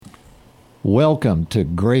Welcome to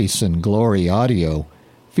Grace and Glory Audio,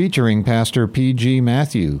 featuring Pastor P.G.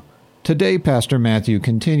 Matthew. Today, Pastor Matthew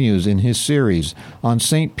continues in his series on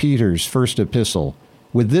St. Peter's first epistle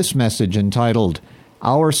with this message entitled,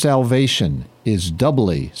 Our Salvation is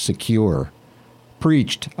Doubly Secure,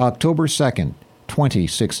 preached October 2nd,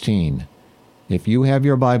 2016. If you have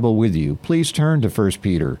your Bible with you, please turn to 1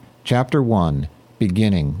 Peter chapter 1,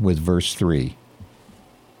 beginning with verse 3.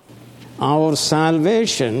 Our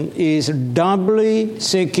salvation is doubly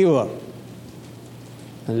secure.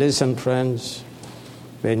 And listen, friends,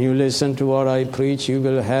 when you listen to what I preach, you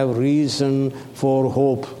will have reason for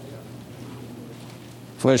hope.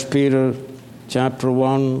 1 Peter chapter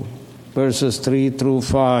 1, verses 3 through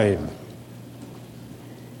 5.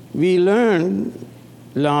 We learned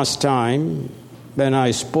last time when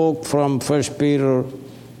I spoke from 1 Peter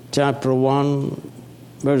chapter 1,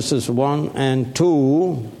 verses 1 and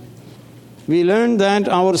 2, we learned that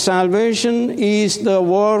our salvation is the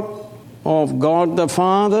work of God the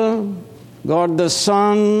Father, God the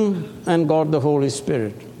Son, and God the Holy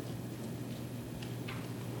Spirit.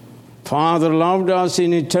 Father loved us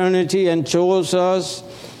in eternity and chose us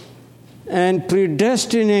and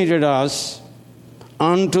predestinated us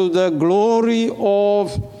unto the glory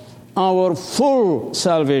of our full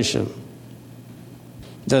salvation.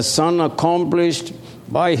 The Son accomplished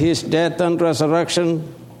by His death and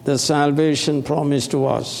resurrection the salvation promised to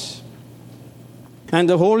us. And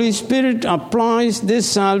the Holy Spirit applies this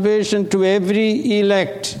salvation to every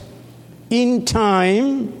elect in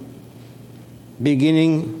time,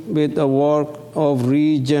 beginning with the work of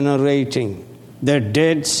regenerating the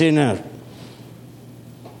dead sinner.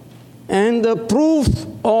 And the proof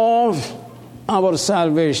of our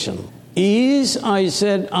salvation is, I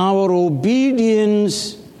said, our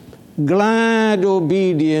obedience, glad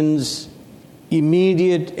obedience,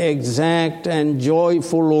 immediate, exact, and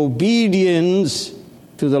joyful obedience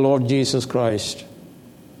to the Lord Jesus Christ.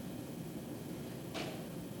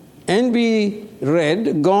 And we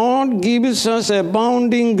read, God gives us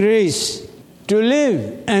abounding grace to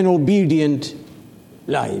live an obedient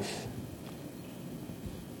life.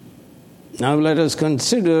 Now let us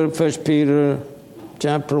consider 1 Peter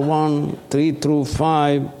chapter 1, 3 through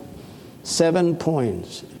 5, 7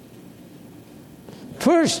 points.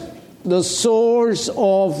 First, the source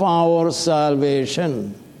of our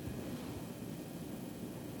salvation.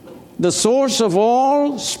 The source of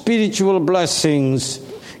all spiritual blessings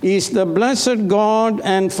is the blessed God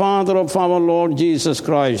and Father of our Lord Jesus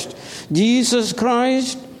Christ. Jesus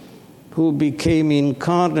Christ, who became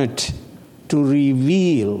incarnate to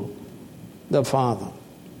reveal the Father.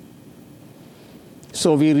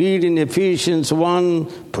 So we read in Ephesians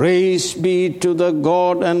 1, Praise be to the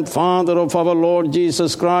God and Father of our Lord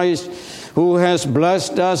Jesus Christ, who has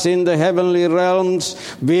blessed us in the heavenly realms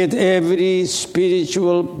with every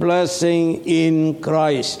spiritual blessing in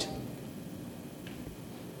Christ.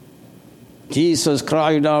 Jesus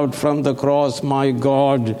cried out from the cross, My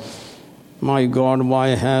God, why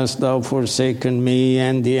hast thou forsaken me?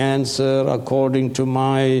 And the answer, according to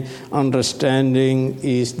my understanding,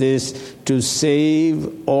 is this: to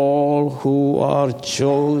save all who are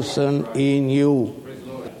chosen in you.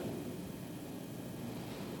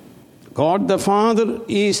 God the Father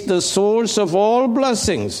is the source of all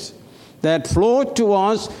blessings that flow to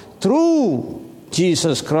us through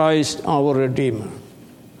Jesus Christ, our Redeemer.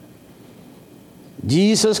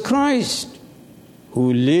 Jesus Christ,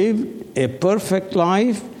 who lived a perfect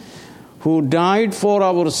life, who died for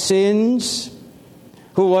our sins,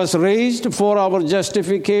 who was raised for our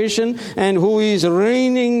justification, and who is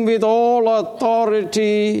reigning with all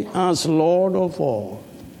authority as Lord of all.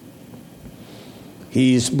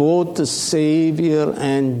 He is both the Savior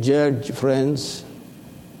and Judge, friends.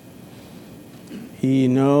 He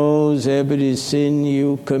knows every sin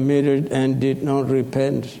you committed and did not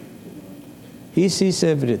repent. He sees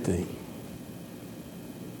everything.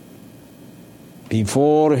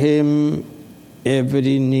 Before Him,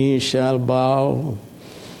 every knee shall bow,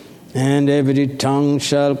 and every tongue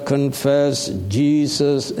shall confess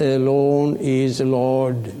Jesus alone is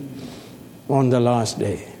Lord on the last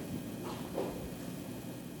day.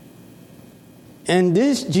 And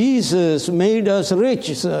this Jesus made us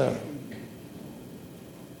rich, sir.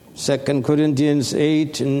 2 Corinthians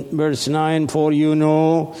 8 and verse 9, For you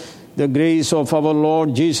know the grace of our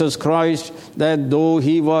Lord Jesus Christ, that though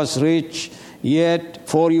He was rich, yet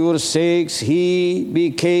for your sakes He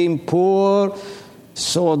became poor,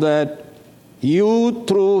 so that you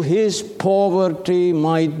through His poverty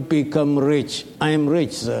might become rich. I am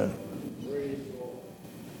rich, sir.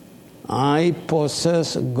 I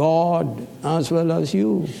possess God as well as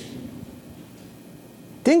you.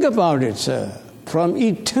 Think about it, sir, from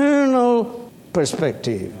eternal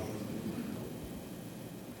perspective.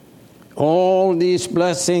 All these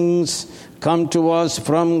blessings come to us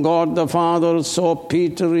from God the Father, so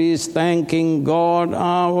Peter is thanking God,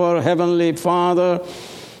 our Heavenly Father,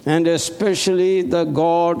 and especially the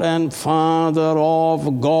God and Father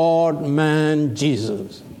of God-man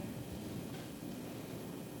Jesus.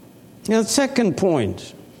 Now, second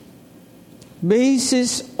point,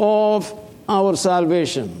 basis of our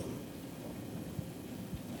salvation.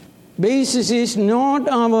 Basis is not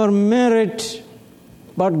our merit,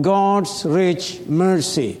 but God's rich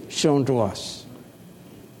mercy shown to us.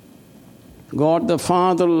 God the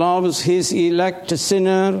Father loves His elect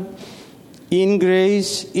sinner in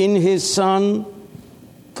grace in His Son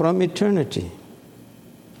from eternity.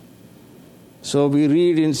 So we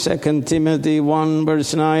read in 2 Timothy 1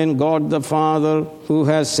 verse 9, God the Father who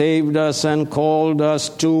has saved us and called us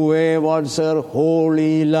to a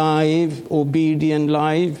holy life, obedient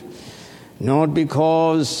life, not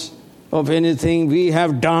because of anything we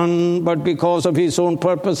have done, but because of His own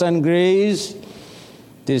purpose and grace.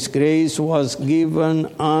 This grace was given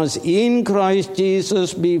us in Christ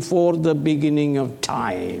Jesus before the beginning of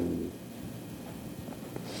time.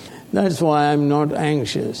 That's why I'm not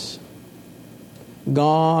anxious.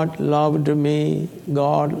 God loved me,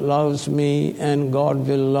 God loves me, and God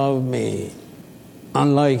will love me,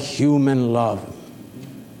 unlike human love.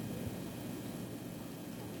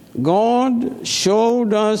 God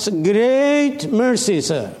showed us great mercy,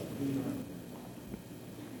 sir.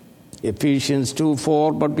 Ephesians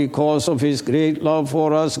 2:4, but because of His great love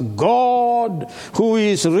for us, God, who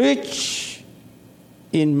is rich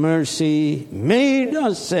in mercy, made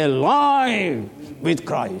us alive with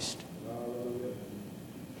Christ.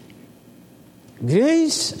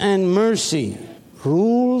 Grace and mercy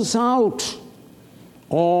rules out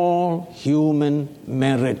all human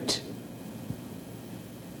merit.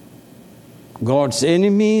 God's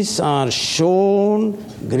enemies are shown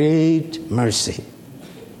great mercy.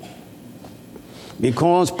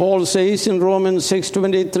 Because Paul says in Romans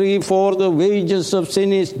 6:23, for the wages of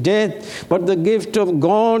sin is death, but the gift of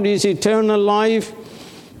God is eternal life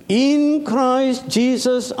in Christ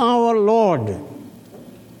Jesus our Lord.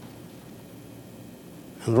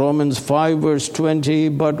 Romans 5 verse 20,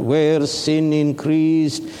 but where sin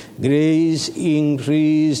increased, grace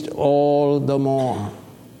increased all the more.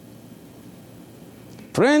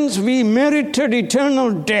 Friends, we merited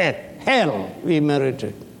eternal death, hell we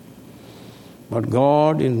merited. But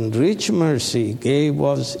God in rich mercy gave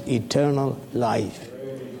us eternal life.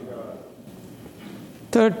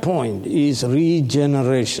 Third point is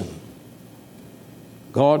regeneration.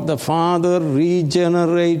 God the Father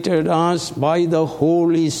regenerated us by the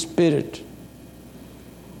Holy Spirit.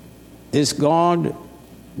 This God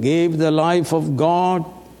gave the life of God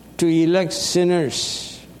to elect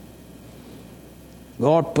sinners.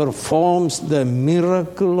 God performs the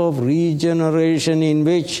miracle of regeneration in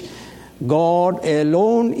which God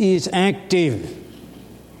alone is active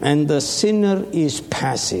and the sinner is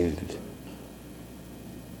passive.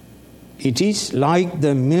 It is like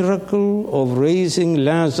the miracle of raising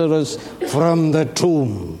Lazarus from the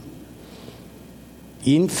tomb.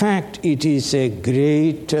 In fact, it is a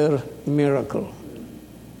greater miracle.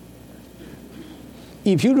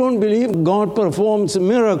 If you don't believe God performs a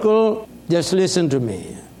miracle, just listen to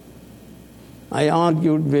me. I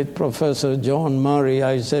argued with Professor John Murray.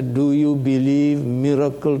 I said, do you believe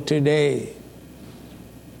miracle today?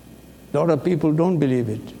 A lot of people don't believe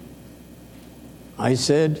it. I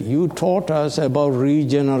said, you taught us about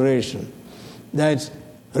regeneration. That's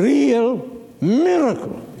real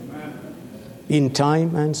miracle in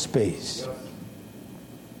time and space.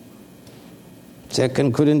 2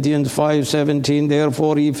 Corinthians 5:17,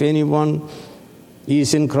 therefore, if anyone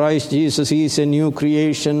is in Christ Jesus, he is a new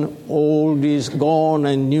creation. Old is gone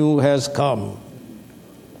and new has come.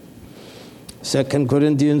 2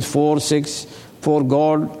 Corinthians 4:6, for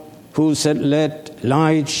God, who said, let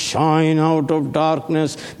light shine out of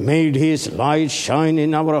darkness, made His light shine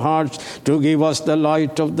in our hearts to give us the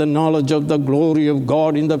light of the knowledge of the glory of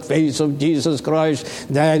God in the face of Jesus Christ.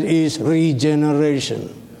 That is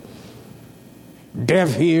regeneration.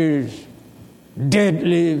 Deaf hears, dead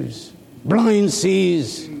lives, blind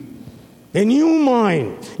sees, a new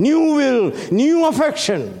mind, new will, new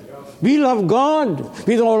affection. We love God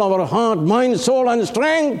with all our heart, mind, soul, and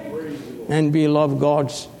strength. And we love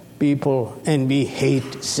God's people and we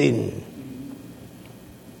hate sin.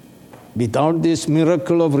 Without this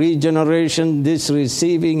miracle of regeneration, this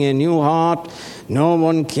receiving a new heart, no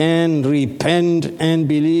one can repent and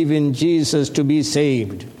believe in Jesus to be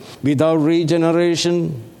saved. Without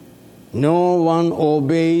regeneration, no one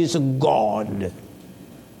obeys God.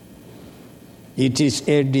 It is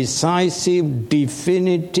a decisive,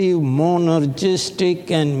 definitive, monergistic,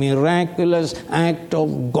 and miraculous act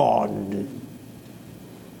of God.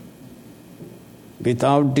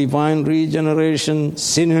 Without divine regeneration,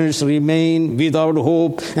 sinners remain without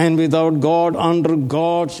hope and without God under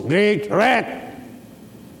God's great wrath.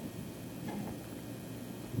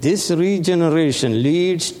 This regeneration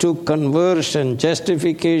leads to conversion,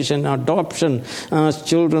 justification, adoption as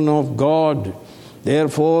children of God.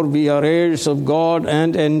 Therefore, we are heirs of God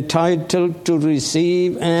and entitled to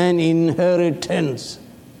receive an inheritance.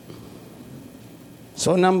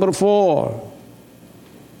 So, number 4,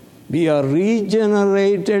 we are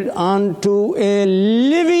regenerated unto a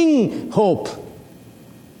living hope.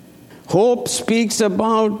 Hope speaks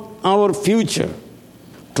about our future.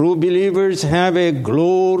 True believers have a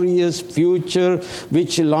glorious future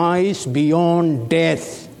which lies beyond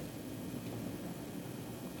death.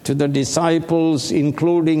 To the disciples,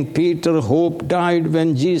 including Peter, hope died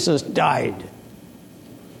when Jesus died.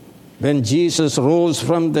 When Jesus rose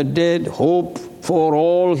from the dead, hope for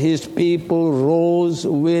all his people rose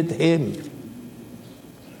with him.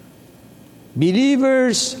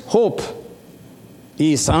 Believers' hope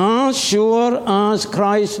is as sure as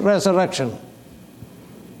Christ's resurrection.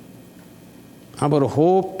 Our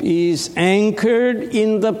hope is anchored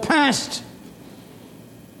in the past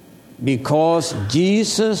because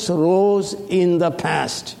Jesus rose in the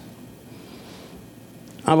past.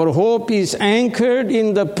 Our hope is anchored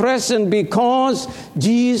in the present because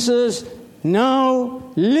Jesus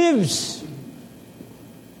now lives.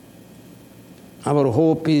 Our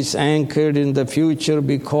hope is anchored in the future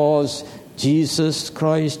because Jesus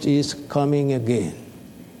Christ is coming again.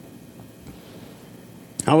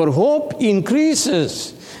 Our hope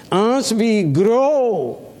increases as we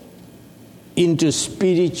grow into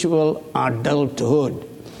spiritual adulthood.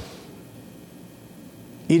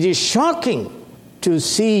 It is shocking to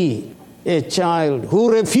see a child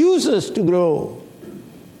who refuses to grow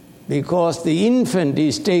because the infant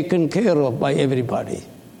is taken care of by everybody.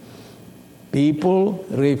 People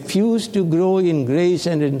refuse to grow in grace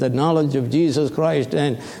and in the knowledge of Jesus Christ.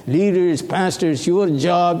 And leaders, pastors, your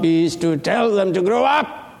job is to tell them to grow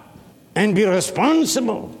up and be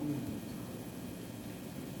responsible.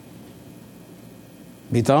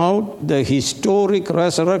 Without the historic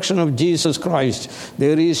resurrection of Jesus Christ,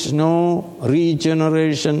 there is no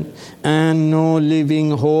regeneration and no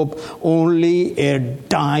living hope, only a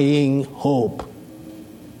dying hope.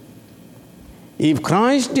 If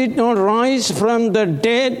Christ did not rise from the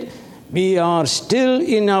dead, we are still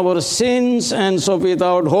in our sins and so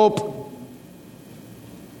without hope.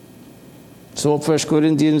 So 1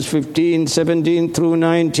 Corinthians 15, 17 through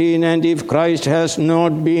 19, and if Christ has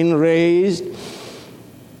not been raised,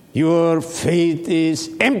 your faith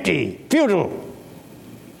is empty, futile.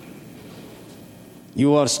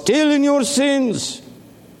 You are still in your sins.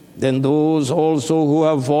 Then those also who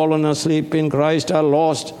have fallen asleep in Christ are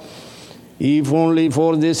lost. If only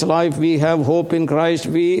for this life we have hope in Christ,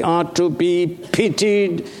 we are to be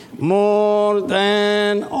pitied more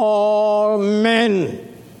than all men.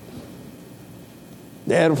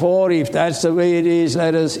 Therefore, if that's the way it is,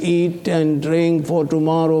 let us eat and drink, for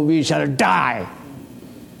tomorrow we shall die.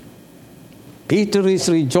 Peter is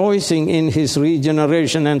rejoicing in his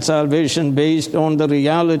regeneration and salvation based on the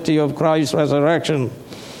reality of Christ's resurrection.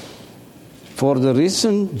 For the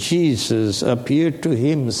risen Jesus appeared to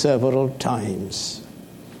him several times.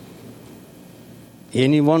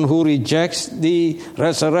 Anyone who rejects the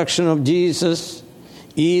resurrection of Jesus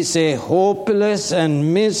is a hopeless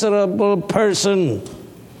and miserable person.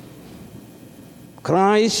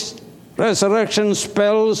 Christ's resurrection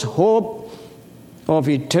spells hope of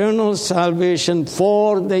eternal salvation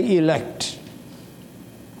for the elect.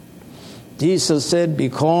 Jesus said,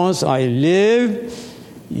 because I live,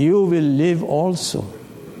 you will live also.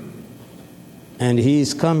 And he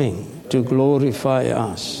is coming to glorify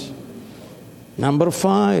us. Number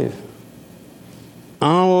 5,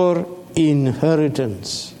 our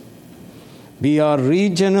inheritance. We are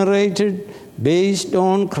regenerated based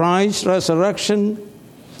on Christ's resurrection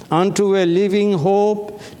unto a living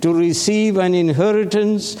hope to receive an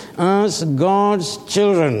inheritance as God's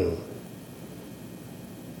children.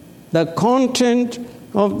 The content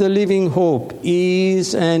of the living hope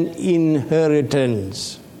is an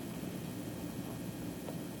inheritance.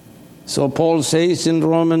 So Paul says in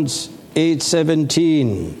Romans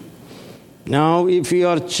 8:17, now if we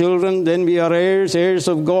are children, then we are heirs, heirs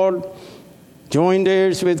of God, joint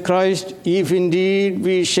heirs with Christ, if indeed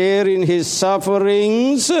we share in his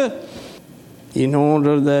sufferings, in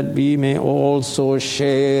order that we may also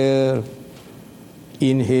share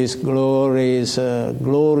in His glories.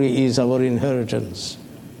 Glory is our inheritance.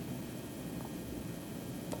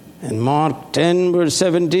 And Mark 10 verse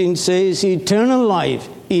 17 says, eternal life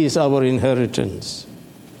is our inheritance.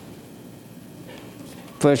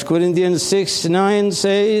 1 Corinthians 6:9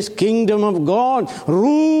 says, kingdom of God,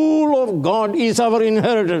 rule of God is our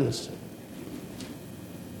inheritance.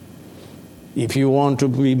 If you want to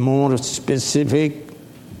be more specific,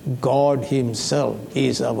 God Himself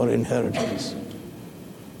is our inheritance.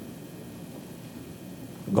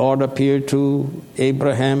 God appeared to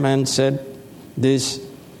Abraham and said this,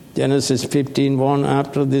 Genesis 15:1,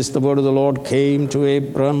 after this the word of the Lord came to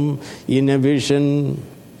Abram in a vision.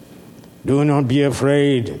 Do not be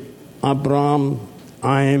afraid, Abram,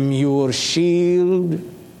 I am your shield,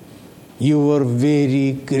 your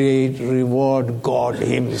very great reward. God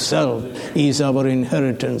Himself is our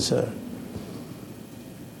inheritance, sir.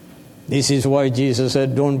 This is why Jesus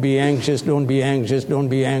said, don't be anxious, don't be anxious, don't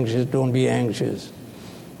be anxious, don't be anxious.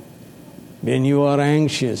 When you are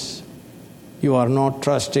anxious, you are not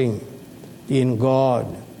trusting in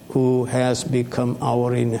God who has become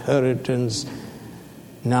our inheritance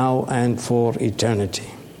now and for eternity.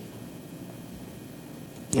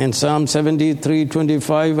 And Psalm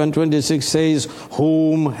 73:25 and 26 says,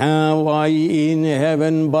 whom have I in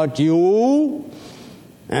heaven but you?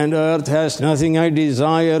 And earth has nothing I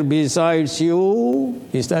desire besides you.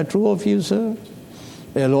 Is that true of you, sir?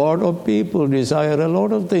 A lot of people desire a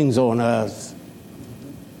lot of things on earth.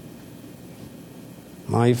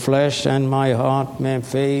 My flesh and my heart may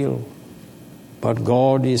fail, but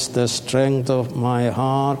God is the strength of my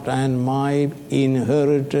heart and my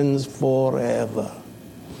inheritance forever.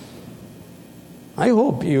 I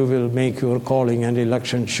hope you will make your calling and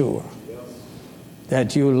election sure.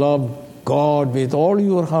 That you love God with all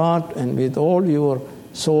your heart and with all your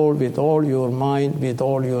soul, with all your mind, with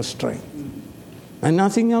all your strength. And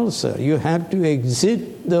nothing else, sir. You have to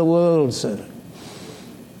exit the world, sir.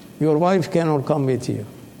 Your wife cannot come with you.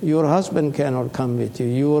 Your husband cannot come with you.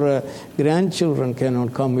 Your grandchildren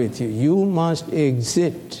cannot come with you. You must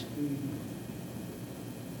exit.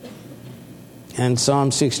 And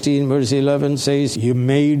Psalm 16 verse 11 says, you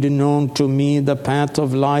made known to me the path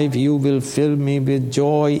of life. You will fill me with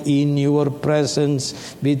joy in your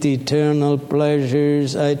presence, with eternal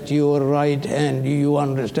pleasures at your right hand. Do you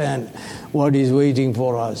understand what is waiting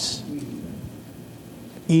for us?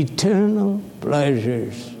 Eternal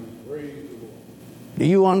pleasures. Do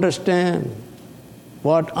you understand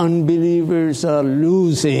what unbelievers are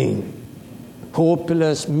losing?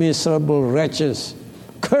 Hopeless, miserable wretches,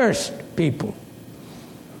 cursed people.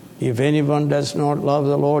 If anyone does not love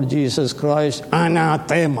the Lord Jesus Christ,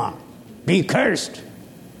 anathema, be cursed.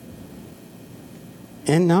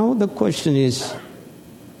 And now the question is,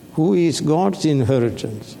 who is God's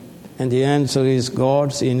inheritance? And the answer is,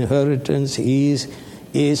 God's inheritance is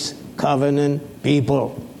covenant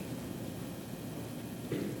people.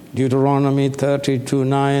 Deuteronomy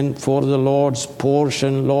 32:9, for the Lord's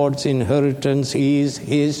portion, Lord's inheritance is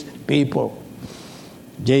His people.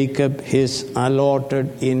 Jacob, His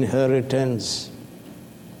allotted inheritance.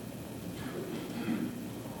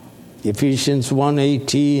 Ephesians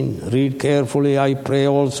 1:18, read carefully, I pray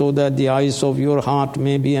also that the eyes of your heart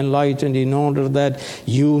may be enlightened in order that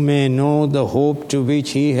you may know the hope to which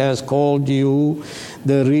He has called you,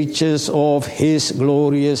 the riches of His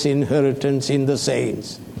glorious inheritance in the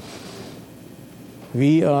saints.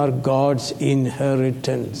 We are God's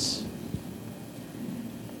inheritance.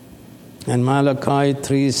 And Malachi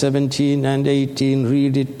 3:17 and 18,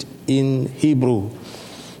 read it in Hebrew.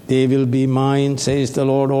 They will be mine, says the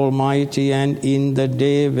Lord Almighty, and in the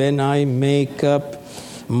day when I make up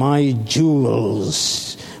my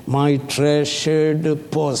jewels, my treasured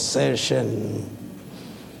possession.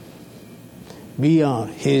 We are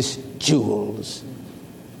His jewels.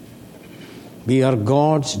 We are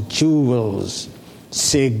God's jewels.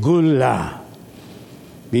 Segula.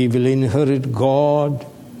 We will inherit God,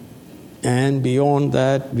 and beyond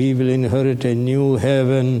that we will inherit a new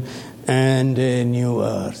heaven and a new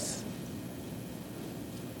earth.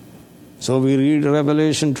 So we read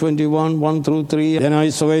Revelation 21, 1 through 3. Then I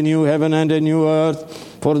saw a new heaven and a new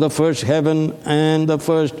earth, for the first heaven and the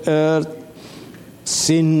first earth,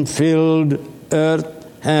 sin-filled earth,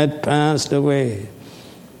 had passed away.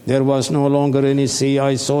 There was no longer any sea.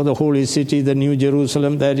 I saw the holy city, the new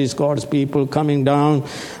Jerusalem, that is God's people, coming down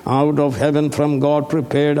out of heaven from God,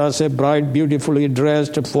 prepared as a bride beautifully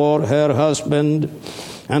dressed for her husband.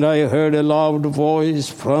 And I heard a loud voice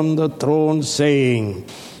from the throne saying,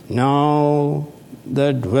 now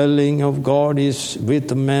the dwelling of God is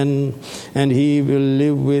with men, and He will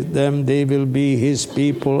live with them. They will be His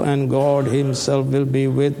people, and God Himself will be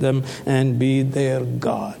with them and be their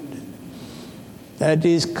God. That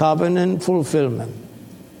is covenant fulfillment,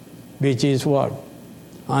 which is what?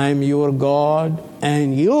 I am your God,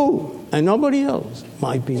 and you, and nobody else,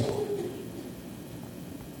 my people.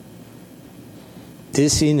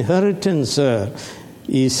 This inheritance, sir,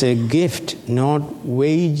 is a gift, not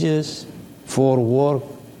wages for work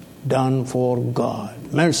done for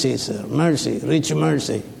God. Mercy, sir, mercy, rich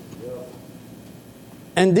mercy.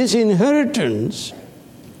 And this inheritance,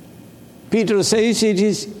 Peter says, it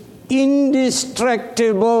is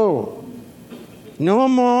indestructible. No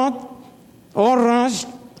moth or rust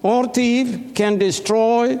or thief can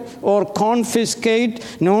destroy or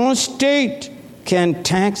confiscate. No state can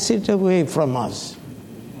tax it away from us.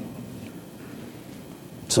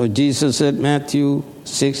 So Jesus said, Matthew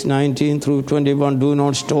 6:19 through 21, do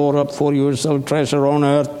not store up for yourself treasure on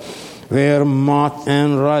earth, where moth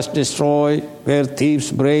and rust destroy, where thieves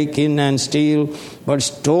break in and steal, but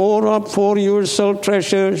store up for yourself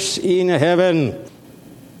treasures in heaven,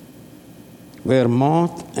 where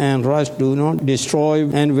moth and rust do not destroy,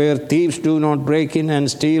 and where thieves do not break in and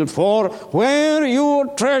steal. For where your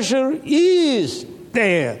treasure is,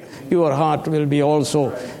 there your heart will be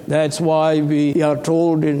also. That's why we are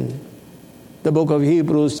told in the book of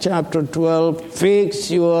Hebrews chapter 12, fix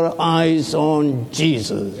your eyes on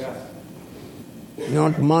Jesus.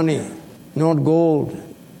 Not money, not gold.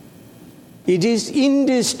 It is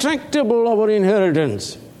indestructible, our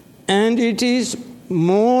inheritance. And it is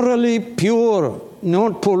morally pure,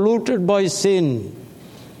 not polluted by sin.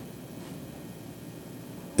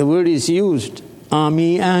 The word is used,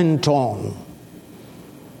 amianton.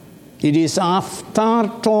 It is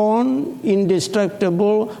aphtharton,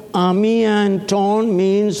 indestructible. Amianton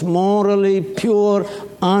means morally pure,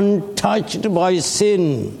 untouched by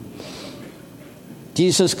sin.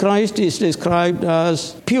 Jesus Christ is described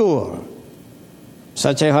as pure.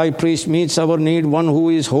 Such a high priest meets our need, one who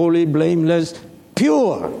is holy, blameless,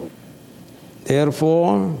 pure.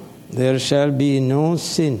 Therefore, there shall be no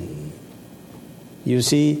sin. You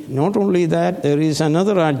see, not only that, there is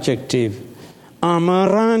another adjective,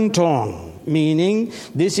 amaranton, meaning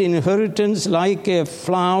this inheritance, like a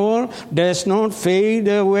flower, does not fade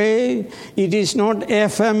away. It is not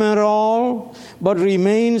ephemeral, but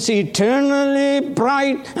remains eternally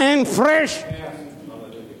bright and fresh.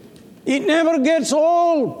 It never gets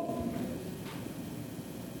old.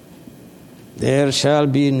 There shall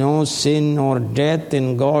be no sin or death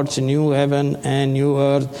in God's new heaven and new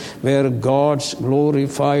earth, where God's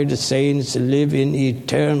glorified saints live in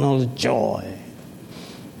eternal joy.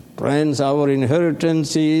 Friends, our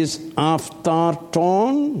inheritance is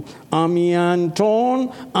aphtharton,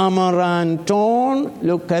 amianton, amaranton.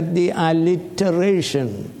 Look at the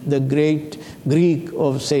alliteration, the great Greek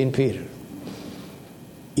of St. Peter.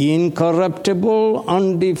 Incorruptible,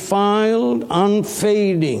 undefiled,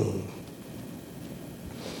 unfading.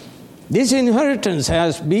 This inheritance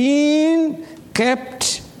has been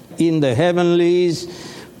kept in the heavenlies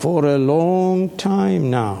for a long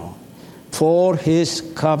time now, for His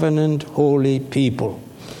covenant holy people.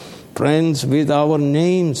 Friends, with our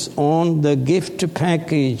names on the gift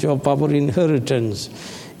package of our inheritance,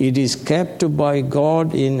 it is kept by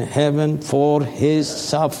God in heaven for His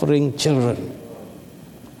suffering children.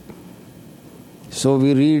 So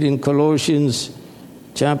we read in Colossians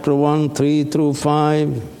chapter 1, 3 through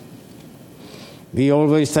 5, we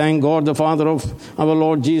always thank God, the Father of our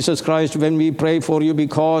Lord Jesus Christ, when we pray for you,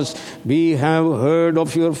 because we have heard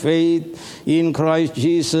of your faith in Christ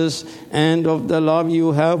Jesus and of the love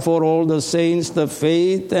you have for all the saints, the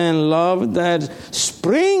faith and love that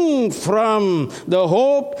spring from the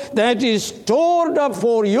hope that is stored up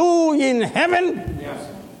for you in heaven. Yes.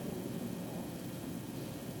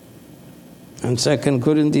 And 2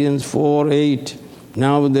 Corinthians 4:8,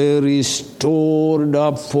 now there is stored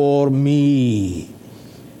up for me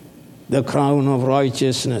the crown of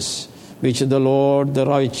righteousness, which the Lord, the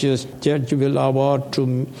righteous judge, will award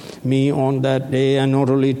to me on that day, and not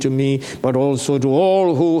only to me, but also to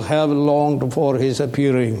all who have longed for His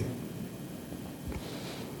appearing.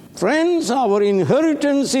 Friends, our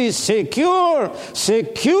inheritance is secure,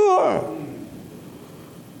 secure.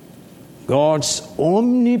 God's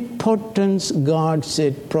omnipotence guards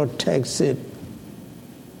it, protects it.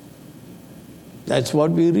 That's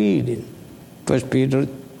what we read in 1 Peter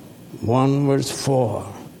 1 verse 4.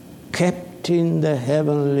 Kept in the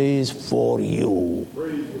heavenlies for you.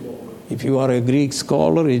 If you are a Greek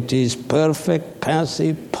scholar, it is perfect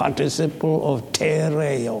passive participle of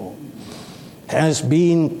tereo. Has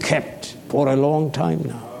been kept for a long time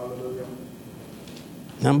now.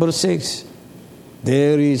 Number 6,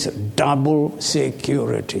 there is double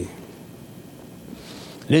security.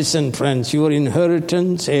 Listen, friends, your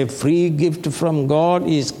inheritance, a free gift from God,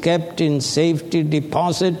 is kept in safety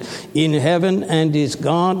deposit in heaven and is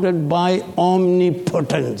guarded by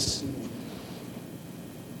omnipotence.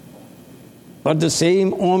 But the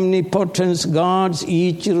same omnipotence guards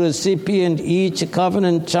each recipient, each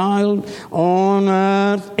covenant child on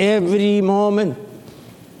earth every moment.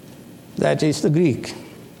 That is the Greek.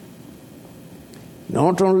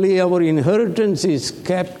 Not only our inheritance is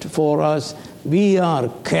kept for us, we are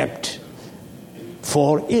kept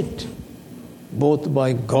for it, both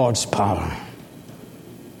by God's power.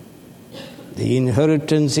 The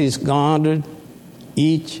inheritance is guarded.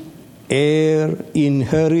 Each heir,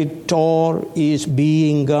 inheritor is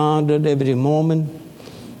being guarded every moment.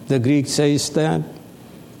 The Greek says that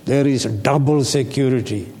there is double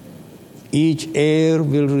security. Each heir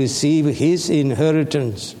will receive his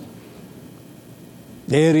inheritance.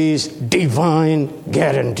 There is divine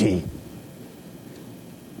guarantee.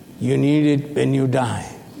 You need it when you die,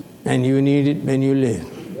 and you need it when you live.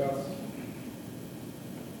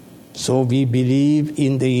 So we believe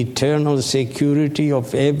in the eternal security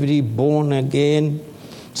of every born-again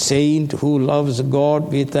saint who loves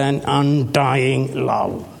God with an undying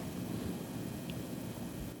love.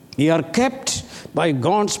 We are kept by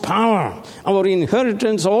God's power. Our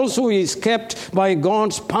inheritance also is kept by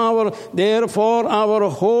God's power. Therefore, our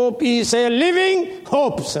hope is a living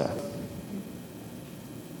hope, sir.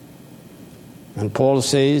 And Paul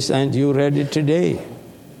says, and you read it today,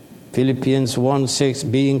 Philippians 1:6,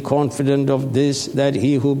 being confident of this, that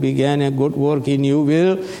he who began a good work in you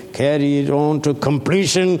will carry it on to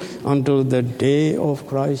completion until the day of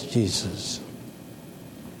Christ Jesus.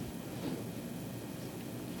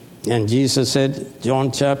 And Jesus said,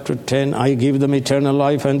 John chapter 10, I give them eternal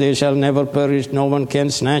life and they shall never perish. No one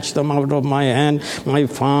can snatch them out of my hand. My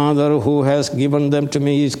Father who has given them to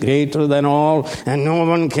me is greater than all, and no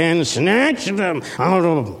one can snatch them out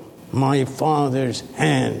of my Father's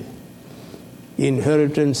hand.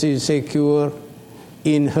 Inheritance is secure.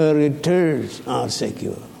 Inheritors are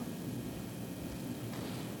secure.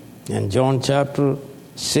 And John chapter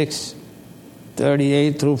 6,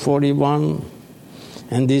 38 through 41,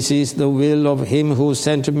 and this is the will of him who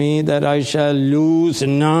sent me, that I shall lose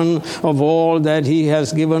none of all that he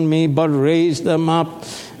has given me, but raise them up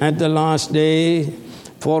at the last day.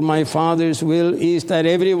 For my Father's will is that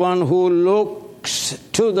everyone who looks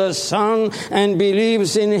to the Son and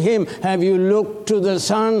believes in him. Have you looked to the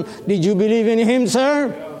Son? Did you believe in him,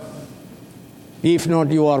 sir? If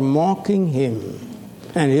not, you are mocking him,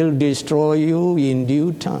 and he'll destroy you in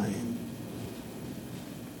due time.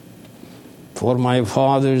 For my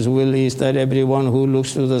Father's will is that everyone who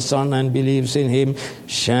looks to the Son and believes in him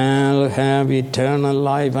shall have eternal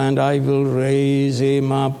life, and I will raise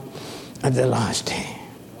him up at the last day.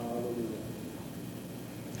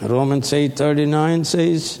 Romans 8:39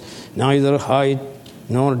 says, neither height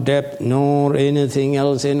nor depth nor anything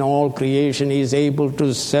else in all creation is able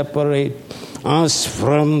to separate us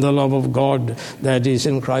from the love of God that is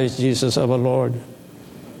in Christ Jesus our Lord.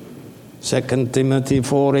 2 Timothy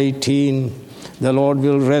 4:18, the Lord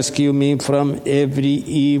will rescue me from every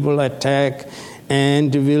evil attack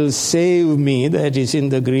and will save me, that is in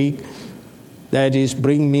the Greek, that is,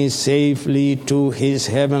 bring me safely to his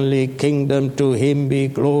heavenly kingdom. To him be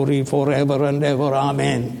glory forever and ever.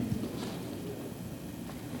 Amen.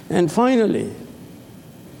 And finally,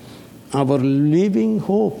 our living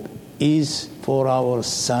hope is for our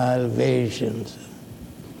salvation.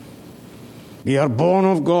 We are born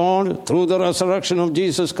of God through the resurrection of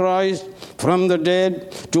Jesus Christ from the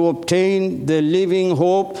dead to obtain the living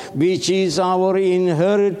hope, which is our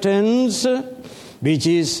inheritance, which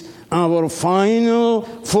is our final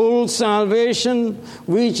full salvation,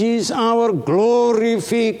 which is our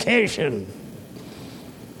glorification.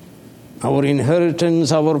 Our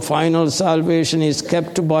inheritance, our final salvation is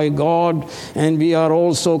kept by God, and we are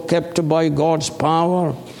also kept by God's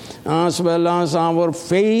power, as well as our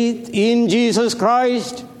faith in Jesus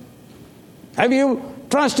Christ. Have you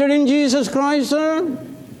trusted in Jesus Christ, sir?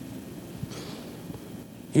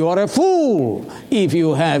 You are a fool if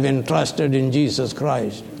you haven't trusted in Jesus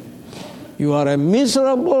Christ. You are a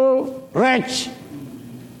miserable wretch.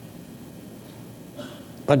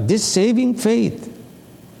 But this saving faith,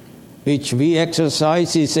 which we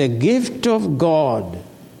exercise, is a gift of God.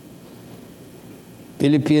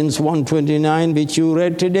 Philippians 1:29, which you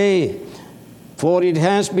read today. For it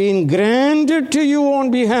has been granted to you on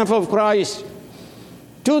behalf of Christ.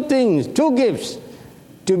 Two things, two gifts.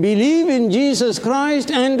 to believe in Jesus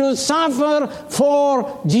Christ and to suffer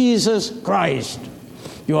for Jesus Christ.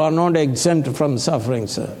 You are not exempt from suffering,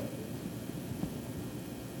 sir.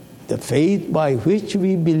 The faith by which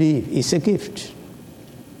we believe is a gift.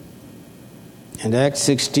 And Acts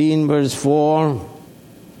 16 verse 4,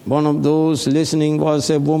 one of those listening was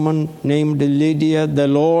a woman named Lydia. The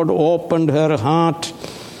Lord opened her heart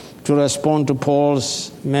to respond to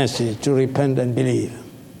Paul's message, to repent and believe.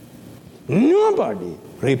 Nobody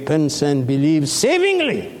repents and believes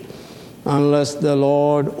savingly unless the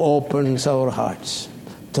Lord opens our hearts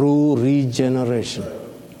through regeneration.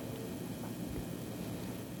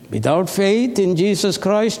 Without faith in Jesus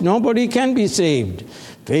Christ, nobody can be saved.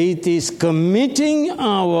 Faith is committing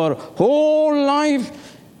our whole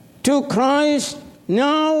life to Christ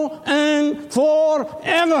now and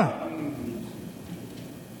forever.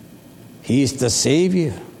 He is the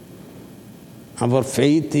Savior. Our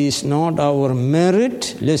faith is not our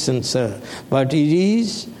merit, listen, sir, but it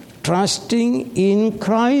is trusting in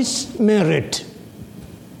Christ's merit.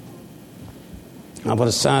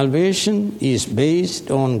 Our salvation is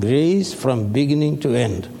based on grace from beginning to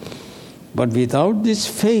end. But without this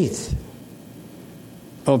faith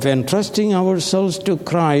of entrusting ourselves to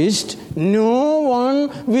Christ, no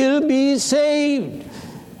one will be saved.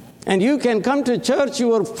 And you can come to church,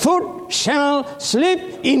 your foot shall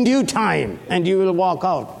slip in due time, and you will walk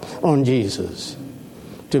out on Jesus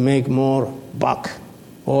to make more buck,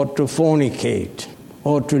 or to fornicate,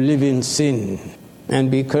 or to live in sin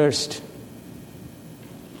and be cursed.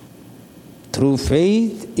 Through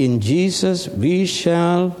faith in Jesus, we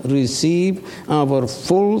shall receive our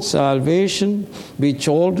full salvation, which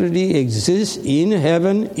already exists in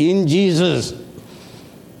heaven in Jesus.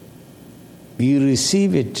 We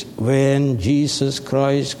receive it when Jesus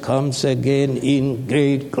Christ comes again in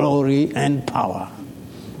great glory and power.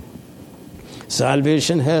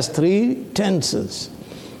 Salvation has 3 tenses.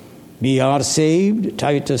 We are saved,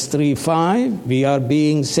 Titus 3:5. We are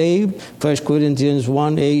being saved, 1 Corinthians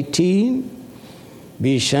 1:18.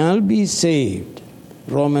 We shall be saved,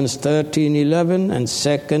 Romans 13:11 and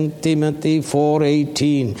 2 Timothy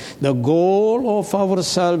 4:18. The goal of our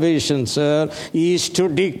salvation, sir, is to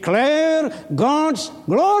declare God's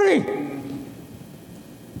glory.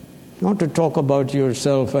 Not to talk about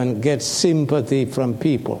yourself and get sympathy from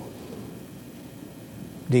people.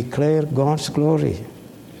 Declare God's glory.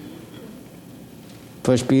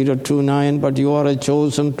 1 Peter 2:9, but you are a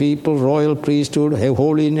chosen people, royal priesthood, a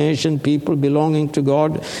holy nation, people belonging to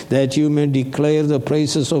God, that you may declare the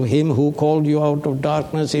praises of Him who called you out of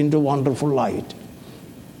darkness into wonderful light.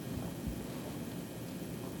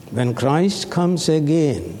 When Christ comes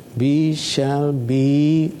again, we shall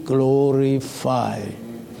be glorified.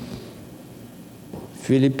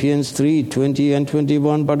 Philippians 3:20 and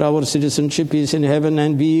 21, but our citizenship is in heaven,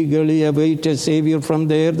 and we eagerly await a Savior from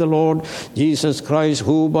there, the Lord Jesus Christ,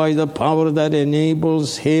 who by the power that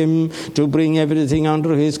enables Him to bring everything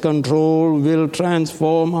under His control will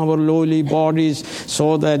transform our lowly bodies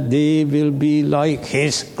so that they will be like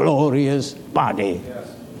His glorious body.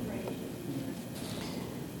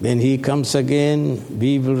 When He comes again,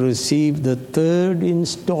 we will receive the 3rd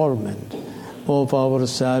installment of our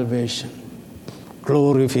salvation.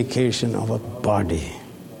 Glorification of a body.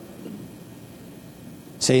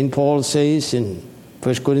 St. Paul says in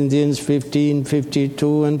 1 Corinthians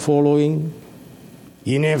 15:52 and following,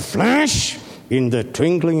 in a flash, in the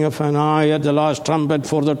twinkling of an eye, at the last trumpet,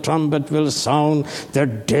 for the trumpet will sound, the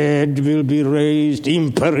dead will be raised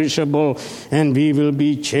imperishable, and we will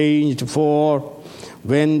be changed. For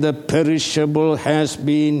when the perishable has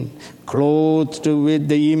been clothed with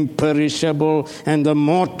the imperishable, and the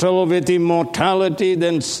mortal with immortality,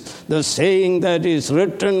 then the saying that is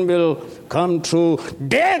written will come true.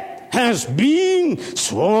 Death has been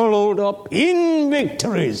swallowed up in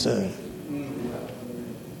victory, sir.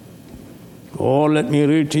 Oh, let me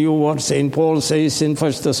read to you what St. Paul says in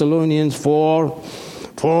 1 Thessalonians 4.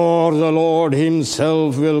 For the Lord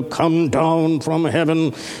Himself will come down from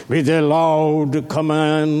heaven with a loud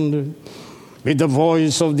command, with the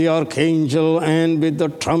voice of the archangel, and with the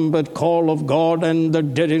trumpet call of God, and the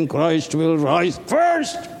dead in Christ will rise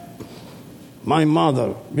first. My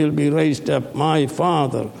mother will be raised up, my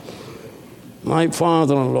father, my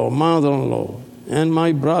father-in-law, mother-in-law, and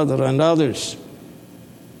my brother and others.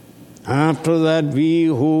 After that, we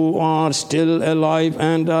who are still alive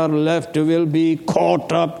and are left will be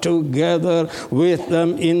caught up together with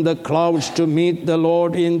them in the clouds to meet the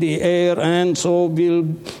Lord in the air, and so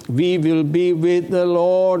we will be with the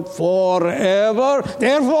Lord forever.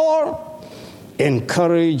 Therefore,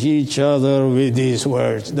 encourage each other with these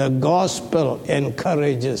words. The gospel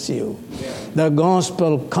encourages you. Yeah. The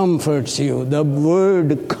gospel comforts you. The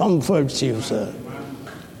word comforts you, sir.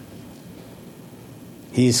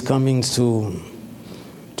 He is coming soon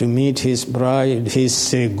to meet his bride, his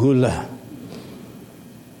segula.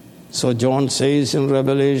 So John says in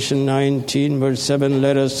Revelation 19, verse 7,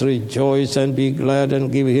 let us rejoice and be glad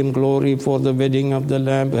and give him glory, for the wedding of the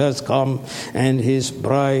Lamb has come, and his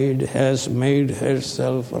bride has made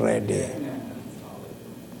herself ready.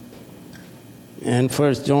 And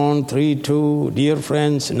 1 John 3:2, dear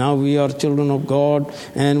friends, now we are children of God,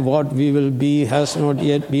 and what we will be has not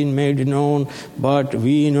yet been made known, but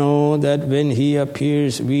we know that when he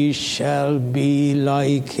appears, we shall be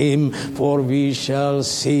like him, for we shall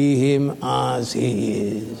see him as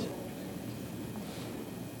he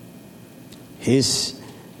is.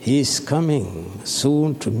 He's coming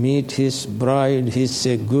soon to meet his bride, his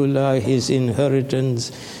segula, his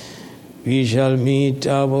inheritance. We shall meet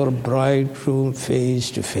our bridegroom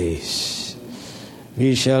face to face.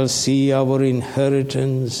 We shall see our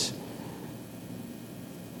inheritance.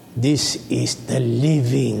 This is the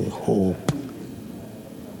living hope.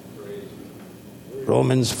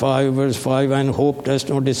 Romans 5 verse 5, and hope does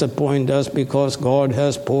not disappoint us because God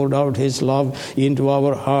has poured out his love into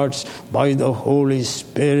our hearts by the Holy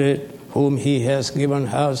Spirit whom he has given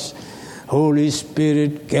us. Holy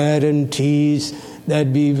Spirit guarantees that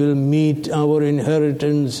we will meet our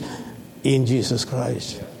inheritance in Jesus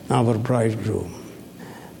Christ, our bridegroom.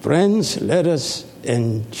 Friends, let us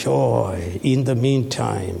enjoy in the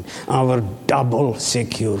meantime our double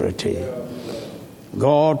security.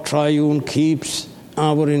 God triune keeps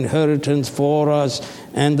our inheritance for us,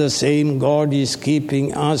 and the same God is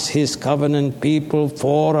keeping us, his covenant people,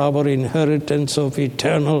 for our inheritance of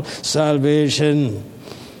eternal salvation.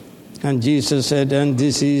 And Jesus said, and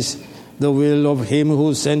this is the will of him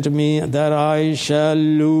who sent me, that I shall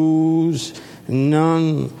lose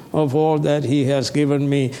none of all that he has given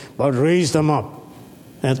me, but raise them up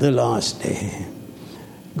at the last day.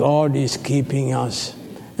 God is keeping us,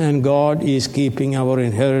 and God is keeping our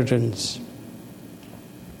inheritance.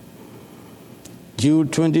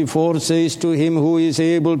 Jude 24 says, to him who is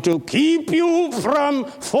able to keep you from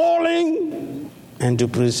falling and to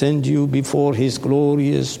present you before his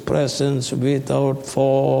glorious presence without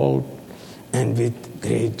fault and with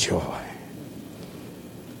great joy.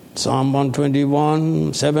 Psalm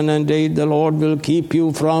 121, 7 and 8, the Lord will keep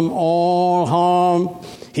you from all harm.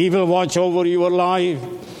 He will watch over your life.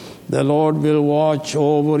 The Lord will watch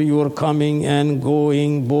over your coming and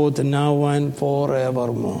going, both now and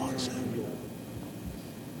forevermore.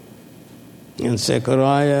 And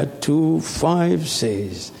Zechariah 2:5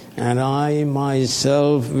 says, and I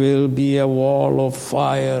myself will be a wall of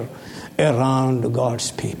fire around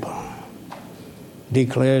God's people,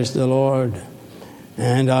 declares the Lord,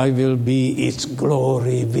 and I will be its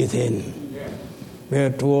glory within.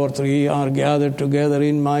 Where 2 or 3 are gathered together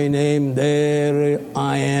in my name, there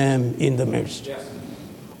I am in the midst.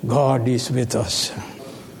 God is with us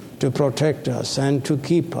to protect us and to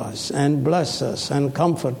keep us and bless us and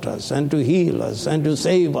comfort us and to heal us and to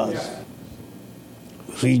save us.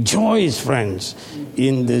 Rejoice, friends,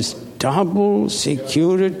 in this double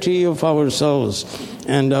security of our souls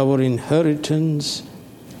and our inheritance.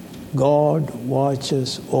 God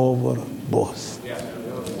watches over both.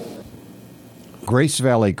 Grace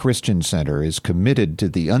Valley Christian Center is committed to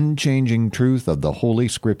the unchanging truth of the Holy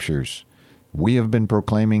Scriptures. We have been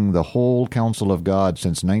proclaiming the whole counsel of God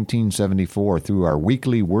since 1974 through our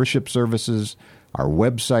weekly worship services, our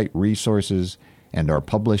website resources, and our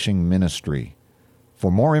publishing ministry.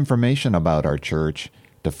 For more information about our church,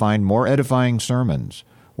 to find more edifying sermons,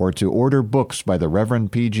 or to order books by the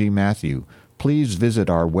Reverend P.G. Matthew, please visit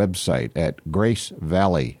our website at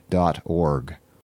gracevalley.org.